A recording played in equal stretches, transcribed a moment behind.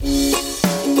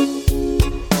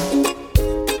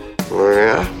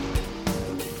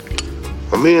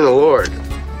me and the Lord,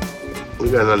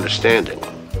 we got an understanding.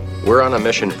 We're on a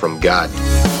mission from God.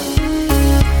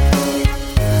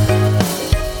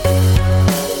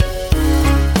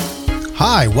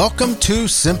 Hi, welcome to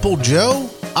Simple Joe.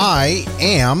 I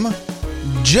am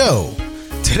Joe.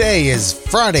 Today is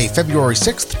Friday, February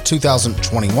 6th,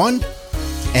 2021,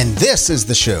 and this is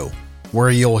the show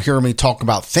where you'll hear me talk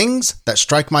about things that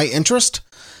strike my interest.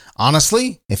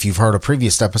 Honestly, if you've heard a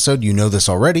previous episode, you know this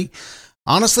already.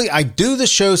 Honestly, I do the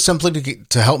show simply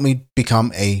to help me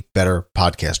become a better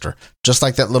podcaster. Just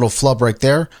like that little flub right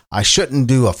there, I shouldn't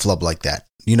do a flub like that.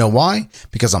 You know why?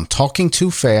 Because I'm talking too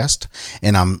fast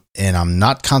and I'm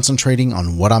not concentrating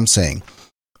on what I'm saying.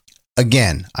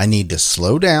 Again, I need to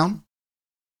slow down,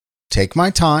 take my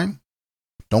time.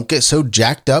 Don't get so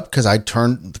jacked up because I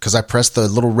pressed the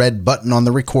little red button on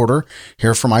the recorder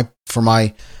here for my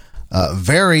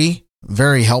very,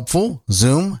 very helpful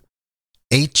Zoom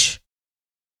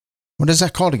what is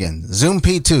that called again? Zoom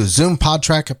P2, Zoom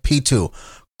PodTrack P2.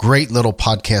 Great little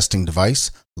podcasting device.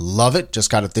 Love it.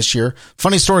 Just got it this year.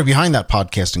 Funny story behind that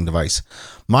podcasting device.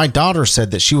 My daughter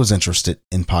said that she was interested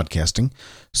in podcasting.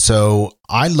 So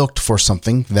I looked for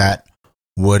something that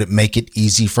would make it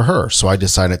easy for her. So I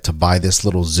decided to buy this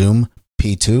little Zoom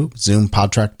P2, Zoom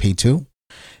PodTrack P2,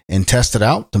 and test it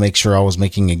out to make sure I was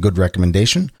making a good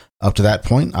recommendation. Up to that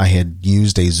point, I had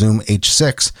used a Zoom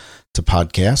H6 to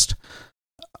podcast.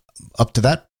 Up to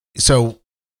that. So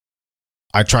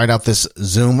I tried out this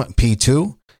Zoom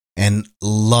P2 and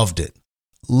loved it.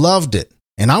 Loved it.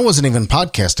 And I wasn't even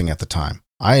podcasting at the time.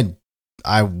 I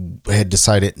hadn't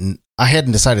decided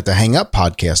to hang up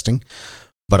podcasting,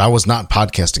 but I was not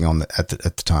podcasting at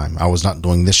the time. I was not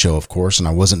doing this show, of course, and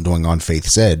I wasn't doing On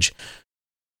Faith's Edge.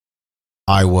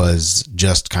 I was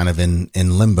just kind of in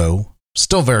limbo,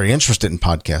 still very interested in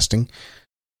podcasting.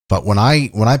 But when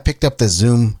I picked up this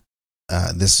Zoom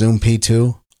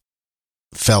P2,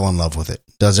 fell in love with it.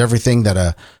 Does everything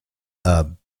that a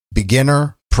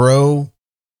beginner, pro,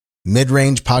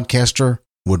 mid-range podcaster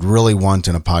would really want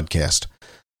in a podcast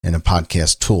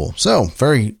tool. So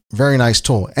very, very nice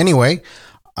tool. Anyway,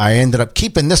 I ended up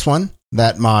keeping this one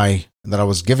that I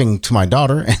was giving to my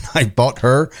daughter, and I bought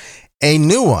her a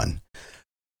new one.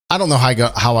 I don't know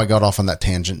how I got off on that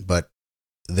tangent, but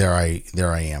there I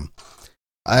am.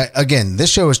 Again, this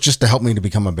show is just to help me to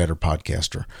become a better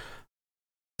podcaster.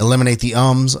 Eliminate the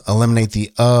ums, eliminate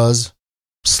the uhs,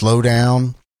 slow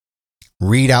down,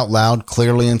 read out loud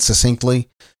clearly and succinctly,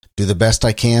 do the best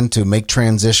I can to make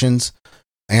transitions,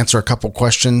 answer a couple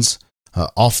questions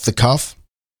off the cuff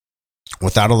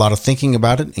without a lot of thinking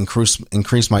about it,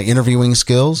 increase my interviewing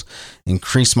skills,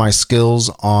 increase my skills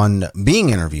on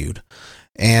being interviewed.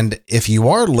 And if you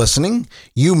are listening,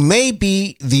 you may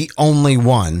be the only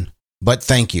one, but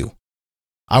thank you.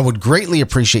 I would greatly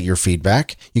appreciate your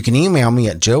feedback. You can email me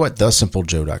at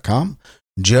joe@thesimplejoe.com,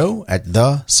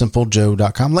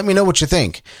 joe@thesimplejoe.com. Let me know what you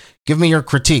think. Give me your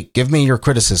critique. Give me your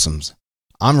criticisms.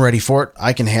 I'm ready for it.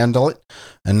 I can handle it.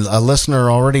 And a listener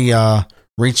already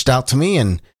reached out to me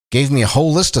and gave me a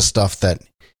whole list of stuff that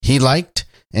he liked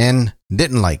and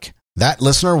didn't like. That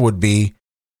listener would be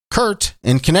Kurt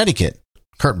in Connecticut.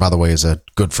 Kurt, by the way, is a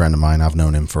good friend of mine. I've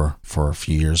known him for a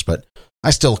few years, but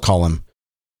I still call him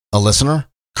a listener.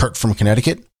 Kurt from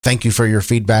Connecticut, thank you for your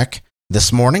feedback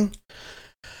this morning.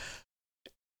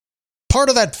 Part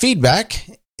of that feedback,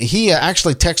 he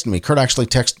actually texted me. Kurt actually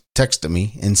texted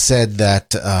me and said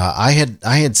that I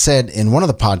had said in one of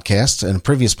the podcasts, in a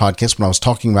previous podcast, when I was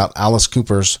talking about Alice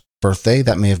Cooper's birthday,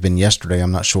 that may have been yesterday,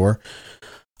 I'm not sure.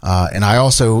 And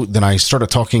I started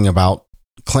talking about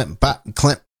Clint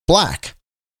Black.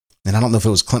 And I don't know if it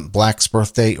was Clint Black's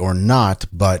birthday or not,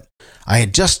 but I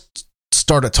had just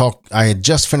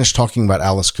finished talking about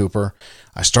Alice Cooper.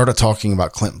 I started talking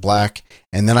about Clint Black,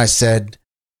 and then I said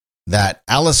that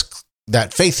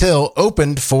Faith Hill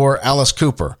opened for Alice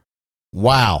Cooper.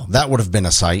 Wow, that would have been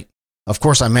a sight. Of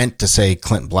course, I meant to say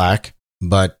Clint Black,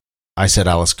 but I said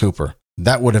Alice Cooper.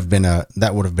 That would have been a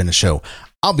show.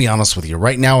 I'll be honest with you.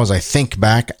 Right now, as I think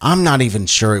back, I'm not even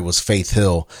sure it was Faith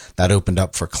Hill that opened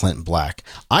up for Clint Black.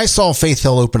 I saw Faith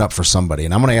Hill open up for somebody,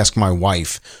 and I'm going to ask my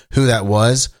wife who that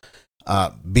was,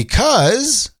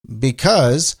 because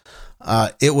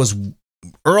it was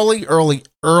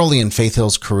early in Faith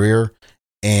Hill's career,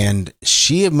 and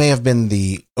she may have been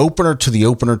the opener to the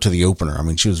opener to the opener. I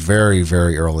mean, she was very,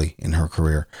 very early in her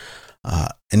career.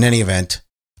 In any event,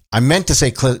 I meant to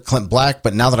say Clint Black,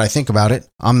 but now that I think about it,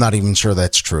 I'm not even sure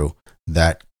that's true,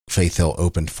 that Faith Hill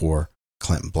opened for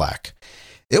Clint Black.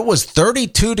 It was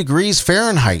 32 degrees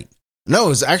Fahrenheit. No, it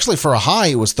was actually, for a high,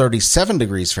 it was 37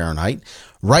 degrees Fahrenheit.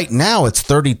 Right now, it's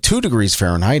 32 degrees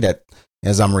Fahrenheit at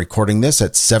as I'm recording this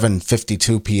at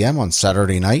 7:52 p.m. on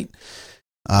Saturday night.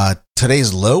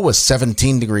 Today's low was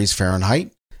 17 degrees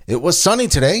Fahrenheit. It was sunny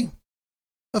today.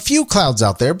 A few clouds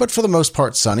out there, but for the most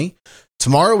part sunny.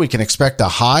 Tomorrow we can expect a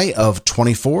high of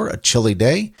 24, a chilly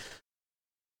day,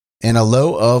 and a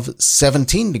low of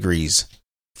 17 degrees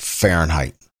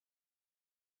Fahrenheit.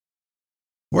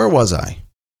 Where was I?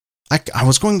 I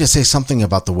was going to say something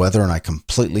about the weather and I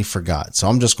completely forgot, so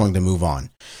I'm just going to move on.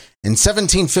 In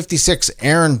 1756,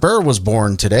 Aaron Burr was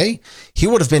born today. He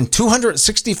would have been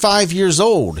 265 years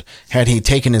old had he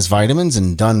taken his vitamins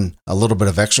and done a little bit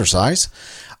of exercise.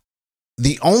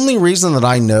 The only reason that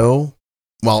I know,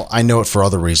 well, I know it for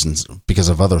other reasons because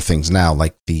of other things now,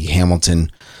 like the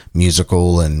Hamilton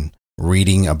musical and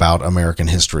reading about American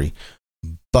history.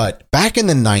 But back in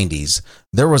the 90s,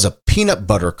 there was a peanut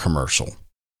butter commercial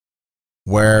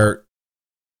where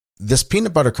this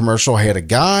peanut butter commercial had a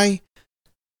guy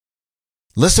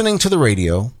listening to the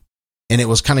radio, and it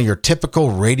was kind of your typical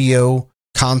radio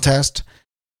contest.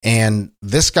 And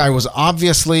this guy was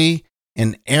obviously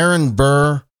an Aaron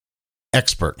Burr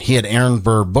expert. He had Aaron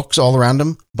Burr books all around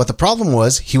him, but the problem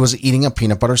was he was eating a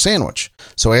peanut butter sandwich.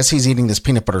 So as he's eating this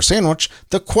peanut butter sandwich,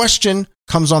 the question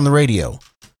comes on the radio.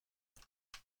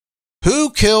 Who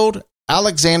killed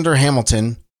Alexander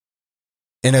Hamilton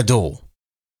in a duel?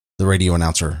 The radio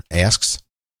announcer asks.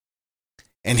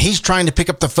 And he's trying to pick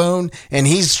up the phone, and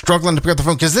he's struggling to pick up the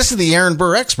phone because this is the Aaron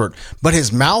Burr expert, but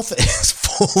his mouth is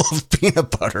full of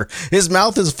peanut butter. His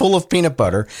mouth is full of peanut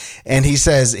butter, and he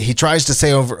tries to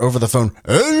say over the phone,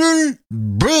 Aaron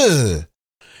Burr,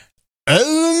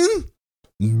 Aaron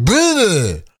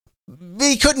Burr.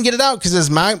 He couldn't get it out because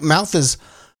his mouth is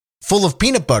full of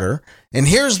peanut butter. And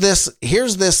here's this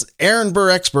Aaron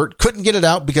Burr expert couldn't get it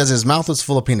out because his mouth was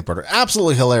full of peanut butter.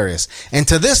 Absolutely hilarious. And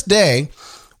to this day,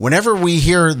 whenever we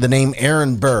hear the name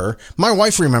Aaron Burr, my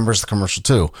wife remembers the commercial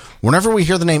too. Whenever we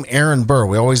hear the name Aaron Burr,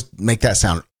 we always make that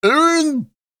sound. Aaron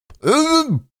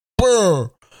Burr.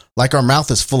 Like our mouth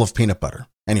is full of peanut butter.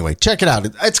 Anyway, check it out.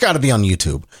 It's got to be on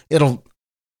YouTube.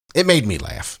 It made me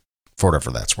laugh, for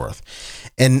whatever that's worth.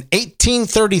 In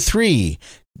 1833,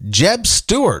 Jeb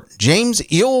Stuart, James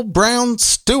Eel Brown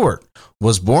Stuart,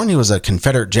 was born. He was a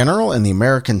Confederate general in the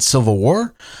American Civil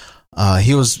War.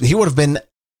 He would have been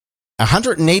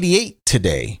 188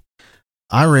 today.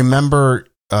 I remember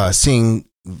seeing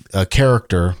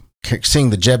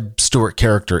the Jeb Stuart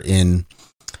character in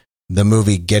the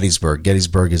movie Gettysburg.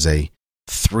 Gettysburg is a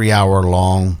 3-hour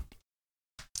long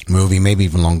movie, maybe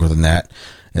even longer than that.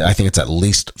 I think it's at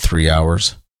least 3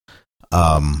 hours.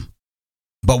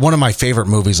 But one of my favorite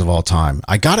movies of all time.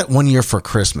 I got it one year for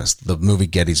Christmas, the movie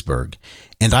Gettysburg,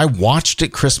 and I watched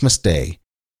it Christmas Day.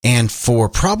 And for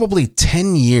probably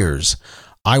 10 years,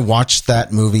 I watched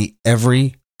that movie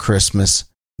every Christmas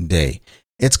Day.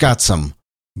 It's got some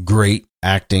great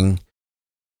acting.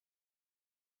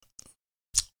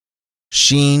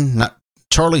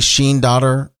 Charlie Sheen's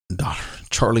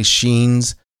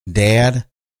dad,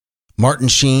 Martin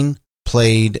Sheen,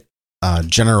 played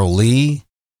General Lee.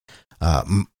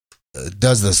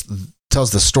 Tells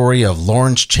the story of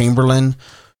Lawrence Chamberlain,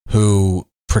 who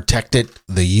protected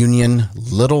the Union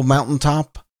Little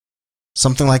Mountaintop,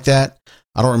 something like that.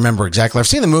 I don't remember exactly. I've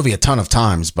seen the movie a ton of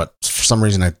times, but for some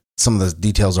reason, some of the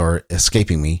details are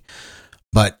escaping me.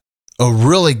 But a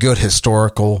really good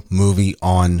historical movie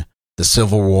on the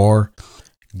Civil War,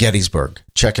 Gettysburg.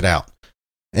 Check it out.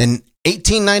 In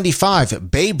 1895,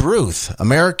 Babe Ruth,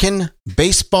 American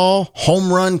baseball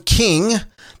home run king,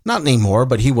 not anymore,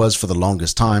 but he was for the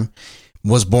longest time,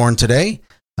 was born today.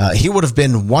 He would have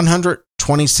been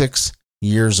 126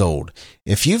 years old.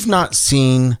 If you've not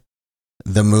seen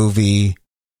the movie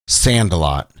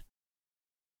Sandlot,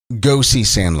 go see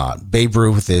Sandlot. Babe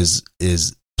Ruth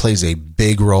plays a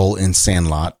big role in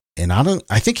Sandlot, and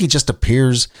I think he just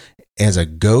appears as a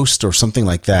ghost or something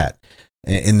like that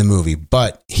in the movie,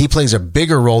 but he plays a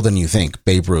bigger role than you think,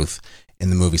 Babe Ruth,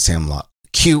 in the movie Sandlot.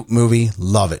 Cute movie,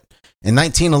 love it. In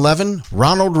 1911,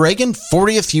 Ronald Reagan,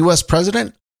 40th U.S.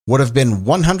 president, would have been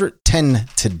 110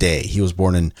 today. He was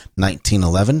born in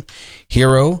 1911.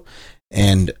 Hero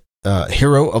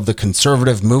of the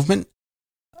conservative movement.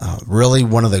 Really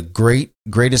one of the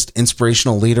greatest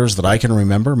inspirational leaders that I can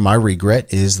remember. My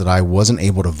regret is that I wasn't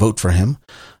able to vote for him.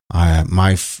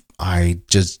 I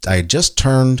just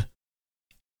turned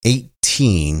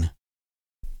 18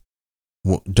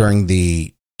 during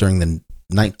the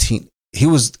he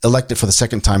was elected for the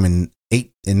second time in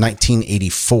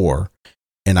 1984,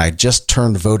 and I just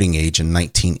turned voting age in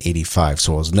 1985,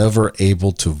 so I was never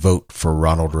able to vote for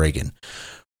Ronald Reagan.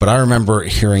 But I remember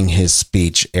hearing his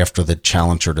speech after the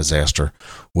Challenger disaster,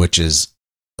 which is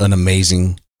an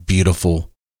amazing, beautiful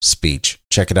speech.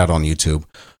 Check it out on YouTube.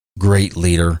 Great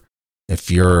leader. If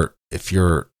you're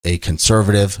a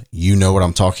conservative, you know what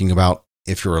I'm talking about.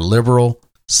 If you're a liberal,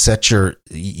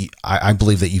 I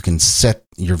believe that you can set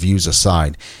your views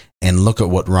aside and look at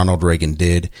what Ronald Reagan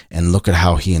did and look at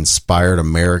how he inspired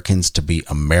Americans to be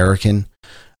American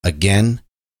again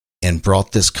and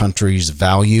brought this country's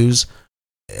values,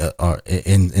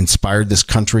 inspired this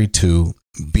country to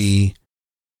be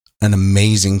an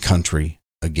amazing country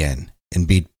again and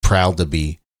be proud to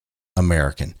be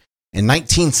American. In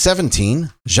 1917,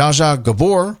 Zsa Zsa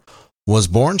Gabor was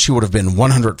born. She would have been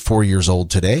 104 years old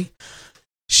today.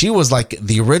 She was like one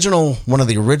of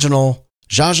the original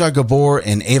Zsa Zsa Gabor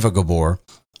and Eva Gabor.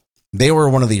 They were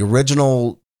one of the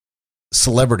original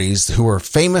celebrities who were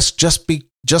famous just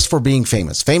for being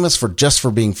famous. Famous for just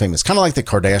for being famous. Kind of like the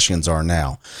Kardashians are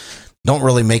now. Don't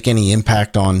really make any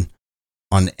impact on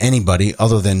anybody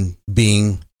other than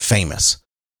being famous.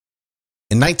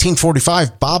 In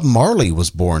 1945, Bob Marley was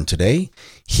born today.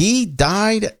 He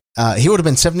died, he would have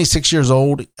been 76 years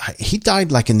old. He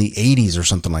died like in the 80s or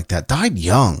something like that. Died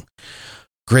young.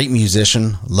 Great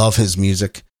musician. Love his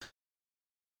music.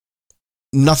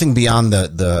 Nothing beyond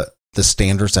the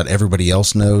standards that everybody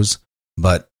else knows,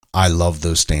 but I love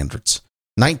those standards.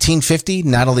 1950,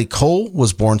 Natalie Cole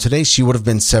was born today. She would have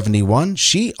been 71.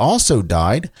 She also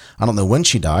died. I don't know when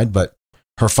she died, but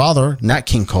her father, Nat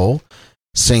King Cole,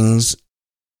 sings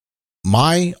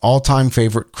my all-time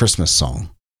favorite Christmas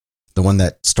song, the one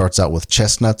that starts out with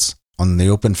chestnuts on the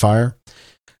open fire.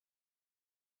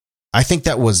 I think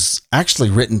that was actually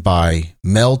written by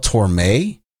Mel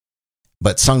Torme,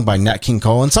 but sung by Nat King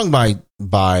Cole and sung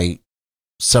by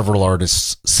several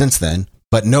artists since then,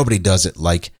 but nobody does it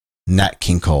like Nat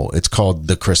King Cole. It's called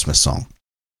The Christmas Song,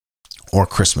 or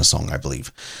Christmas Song, I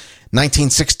believe.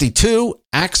 1962,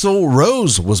 Axl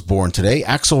Rose was born today.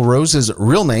 Axl Rose's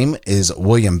real name is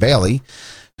William Bailey.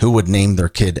 Who would name their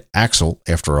kid Axl,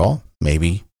 after all?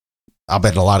 Maybe. I'll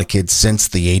bet a lot of kids since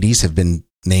the 80s have been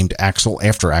named Axl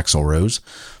after Axl Rose.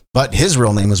 But his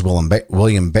real name is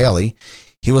William Bailey.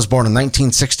 He was born in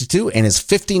 1962 and is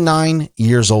 59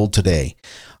 years old today.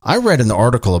 I read an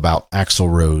article about Axl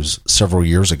Rose several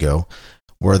years ago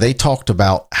where they talked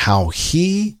about how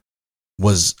he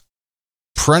was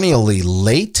perennially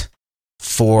late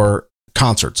for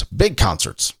concerts, big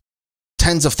concerts,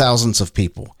 tens of thousands of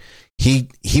people. He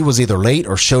was either late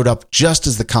or showed up just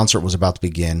as the concert was about to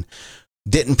begin,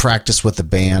 didn't practice with the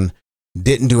band,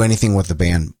 didn't do anything with the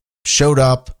band, showed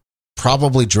up,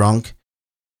 probably drunk,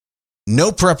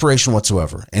 no preparation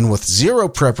whatsoever. And with zero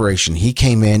preparation, he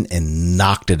came in and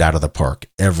knocked it out of the park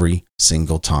every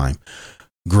single time.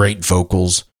 Great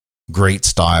vocals, great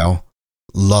style.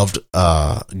 Loved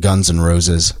Guns N'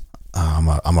 Roses.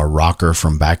 I'm a rocker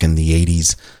from back in the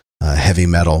 80s, heavy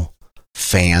metal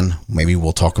fan. Maybe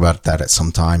we'll talk about that at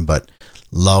some time, but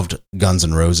loved Guns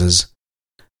N' Roses.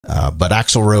 But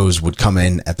Axl Rose would come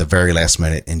in at the very last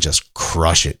minute and just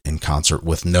crush it in concert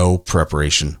with no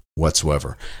preparation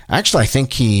whatsoever. Actually, I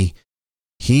think he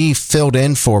filled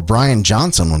in for Brian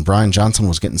Johnson when Brian Johnson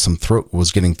was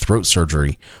getting throat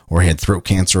surgery, or he had throat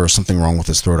cancer or something wrong with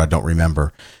his throat. I don't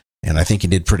remember. And I think he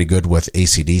did pretty good with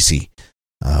AC/DC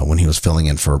when he was filling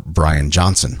in for Brian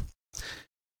Johnson.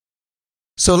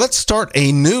 So let's start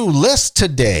a new list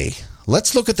today.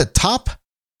 Let's look at the top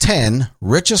 10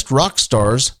 richest rock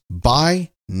stars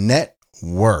by net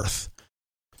worth.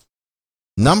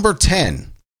 Number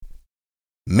 10,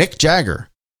 Mick Jagger.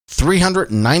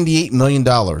 $398 million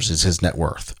is his net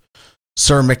worth.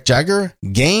 Sir Mick Jagger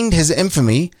gained his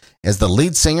infamy as the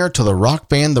lead singer to the rock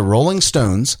band The Rolling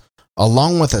Stones,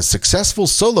 along with a successful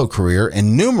solo career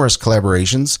and numerous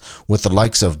collaborations with the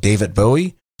likes of David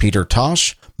Bowie, Peter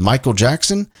Tosh, Michael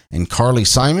Jackson, and Carly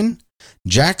Simon.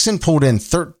 Jackson pulled in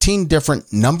 13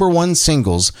 different number one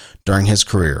singles during his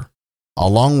career.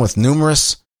 Along with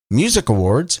numerous music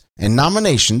awards and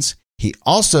nominations, he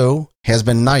also has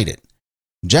been knighted.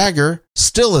 Jagger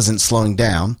still isn't slowing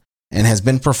down and has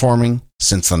been performing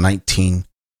since the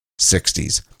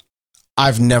 1960s.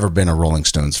 I've never been a Rolling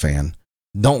Stones fan.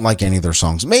 Don't like any of their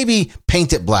songs. Maybe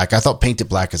Paint It Black. I thought Paint It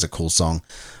Black is a cool song.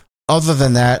 Other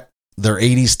than that, their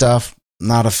 80s stuff,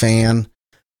 not a fan.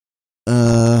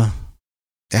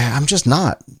 I'm just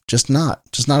not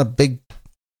a big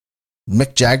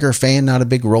Mick Jagger fan, not a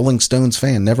big Rolling Stones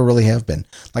fan. Never really have been.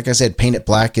 Like I said, Paint It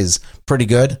Black is pretty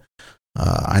good.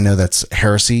 I know that's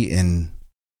heresy in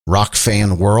rock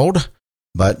fan world,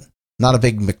 but not a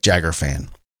big Mick Jagger fan.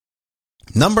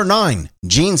 Number 9,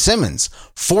 Gene Simmons.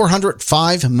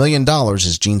 $405 million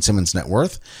is Gene Simmons' net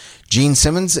worth. Gene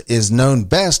Simmons is known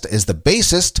best as the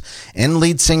bassist and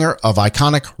lead singer of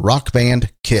iconic rock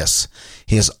band Kiss.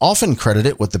 He is often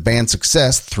credited with the band's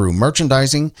success through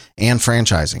merchandising and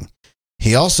franchising.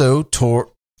 He also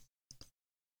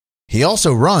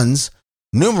runs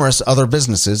numerous other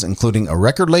businesses, including a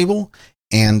record label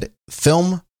and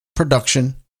film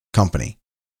production company.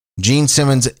 Gene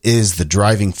Simmons is the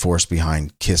driving force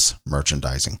behind Kiss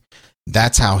merchandising.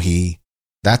 That's how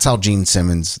Gene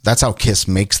Simmons, that's how Kiss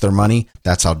makes their money.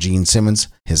 That's how Gene Simmons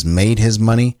has made his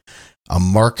money. A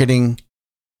marketing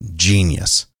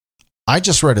genius. I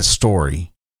just read a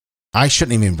story. I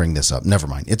shouldn't even bring this up. Never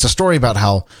mind. It's a story about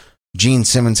how Gene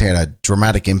Simmons had a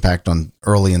dramatic impact on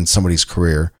early in somebody's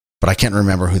career, but I can't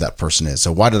remember who that person is.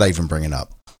 So why did I even bring it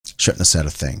up? Shouldn't have said a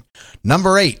thing.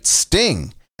 Number 8,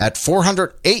 Sting at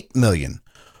 $408 million.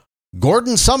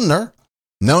 Gordon Sumner,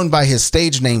 known by his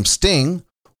stage name Sting,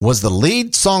 was the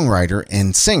lead songwriter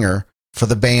and singer for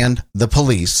the band The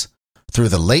Police through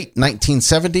the late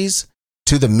 1970s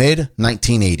to the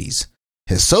mid-1980s.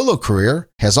 His solo career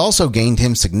has also gained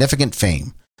him significant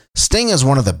fame. Sting is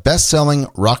one of the best-selling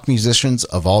rock musicians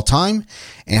of all time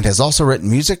and has also written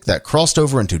music that crossed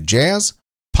over into jazz,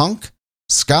 punk,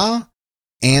 ska,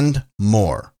 and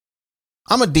more.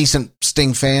 I'm a decent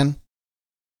Sting fan.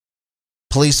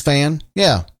 Police fan.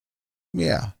 Yeah.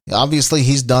 Obviously,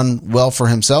 he's done well for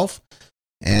himself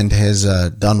and has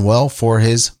done well for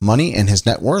his money and his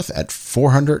net worth at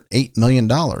 $408 million.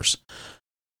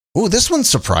 Ooh, this one's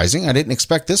surprising. I didn't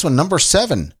expect this one. Number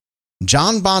 7,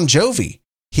 John Bon Jovi.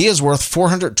 He is worth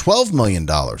 $412 million.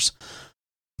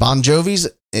 Bon Jovi's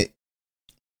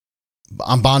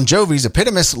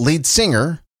eponymous lead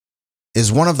singer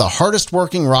is one of the hardest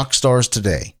working rock stars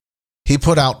today. He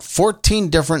put out 14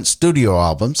 different studio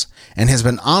albums and has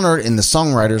been honored in the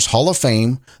Songwriters Hall of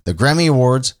Fame, the Grammy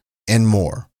Awards, and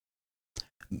more.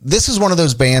 This is one of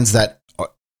those bands that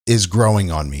is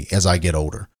growing on me as I get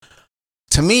older.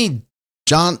 To me,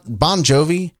 Bon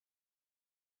Jovi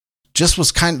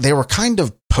they were kind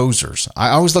of posers. I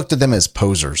always looked at them as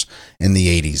posers in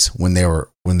the 80s when they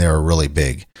were really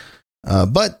big.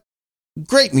 But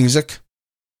great music.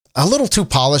 A little too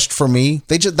polished for me.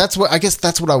 That's what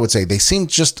I would say. They seem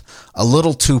just a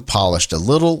little too polished, a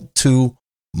little too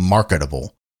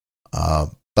marketable.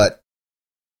 But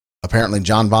apparently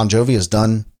John Bon Jovi has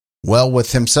done well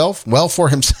for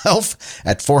himself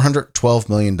at $412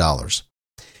 million.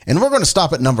 And we're going to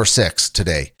stop at number 6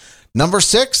 today. Number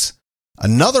 6,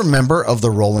 another member of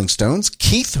the Rolling Stones,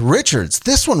 Keith Richards.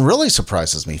 This one really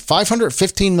surprises me.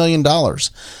 $515 million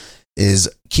is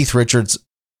Keith Richards'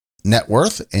 net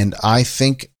worth, and I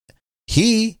think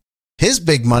his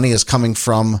big money is coming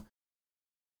from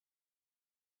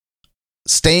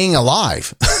staying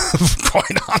alive.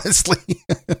 Quite honestly,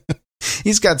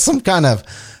 he's got some kind of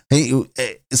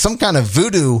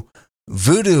voodoo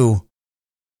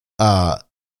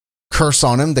curse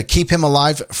on him to keep him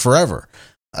alive forever.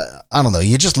 I don't know.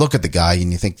 You just look at the guy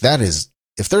and you think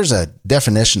if there's a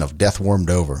definition of death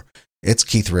warmed over, it's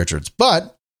Keith Richards.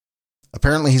 But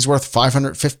apparently he's worth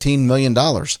 $515 million.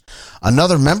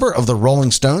 Another member of the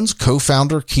Rolling Stones,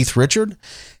 co-founder Keith Richards,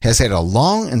 has had a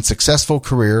long and successful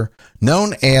career,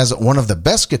 known as one of the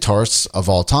best guitarists of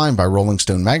all time by Rolling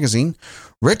Stone magazine.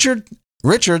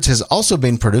 Richards has also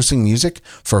been producing music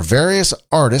for various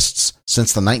artists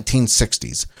since the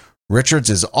 1960s. Richards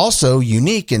is also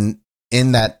unique in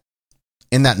that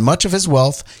much of his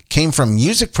wealth came from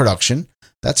music production.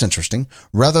 That's interesting,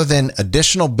 rather than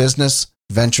additional business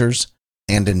ventures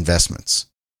and investments.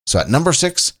 So at number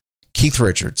 6, Keith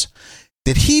Richards.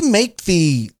 Did he make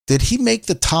the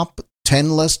top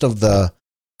 10 list of the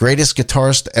greatest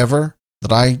guitarist ever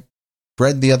that I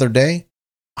read the other day?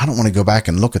 I don't want to go back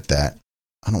and look at that.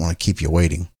 I don't want to keep you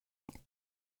waiting.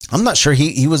 I'm not sure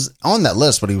he was on that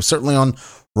list, but he was certainly on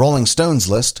Rolling Stone's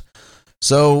list.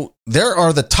 So there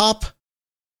are the top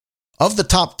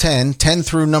 10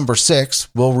 through number 6.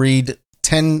 We'll read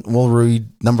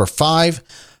number 5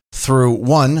 through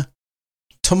 1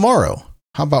 tomorrow.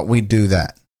 How about we do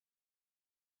that?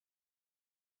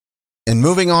 And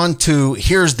moving on to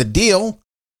Here's the Deal.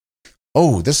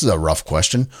 Oh, this is a rough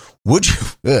question.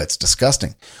 It's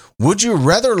disgusting. Would you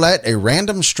rather let a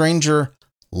random stranger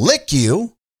lick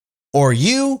you or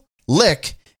you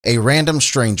lick a random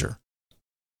stranger?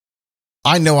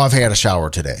 I know I've had a shower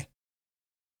today.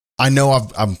 I know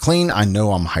I'm clean. I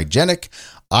know I'm hygienic.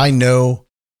 I know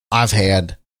I've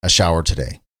had a shower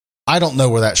today. I don't know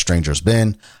where that stranger's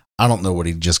been. I don't know what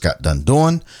he just got done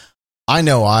doing. I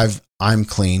know I'm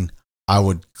clean. I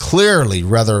would clearly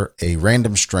rather a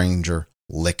random stranger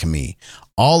lick me.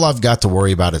 All I've got to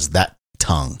worry about is that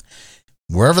tongue.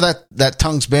 wherever that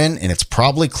tongue's been, and it's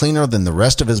probably cleaner than the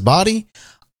rest of his body,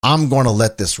 I'm going to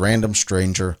let this random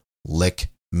stranger lick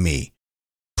me.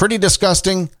 Pretty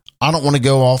disgusting. I don't want to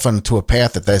go off into a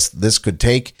path that this could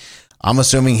take. I'm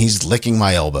assuming he's licking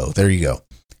my elbow. There you go.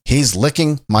 He's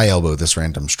licking my elbow, this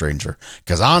random stranger,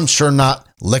 because I'm sure not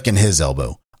licking his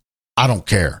elbow. I don't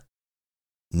care.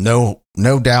 No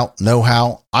doubt, no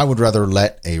how. I would rather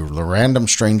let a random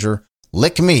stranger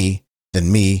lick me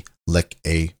than me lick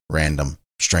a random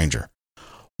stranger.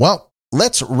 Well,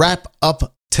 let's wrap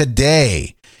up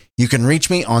today. You can reach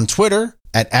me on Twitter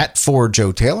at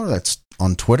 @4JoeTaylor. That's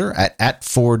on Twitter at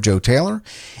 @4JoeTaylor.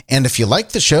 And if you like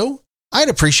the show, I'd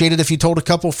appreciate it if you told a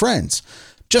couple friends.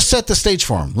 Just set the stage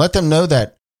for them. Let them know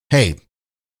that, hey,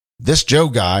 this Joe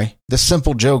guy, this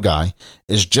simple Joe guy,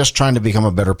 is just trying to become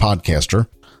a better podcaster.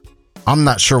 I'm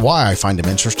not sure why I find him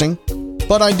interesting,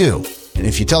 but I do. And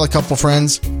if you tell a couple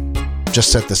friends,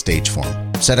 just set the stage for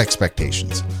them. Set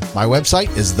expectations. My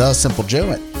website is The Simple Joe.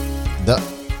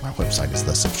 My website is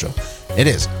The Simple Joe. It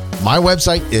is. My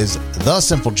website is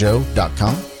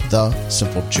thesimplejoe.com.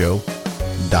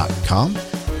 Thesimplejoe.com.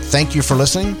 Thank you for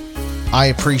listening. I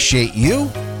appreciate you,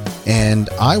 and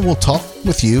I will talk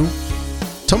with you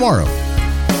tomorrow.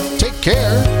 Take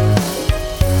care.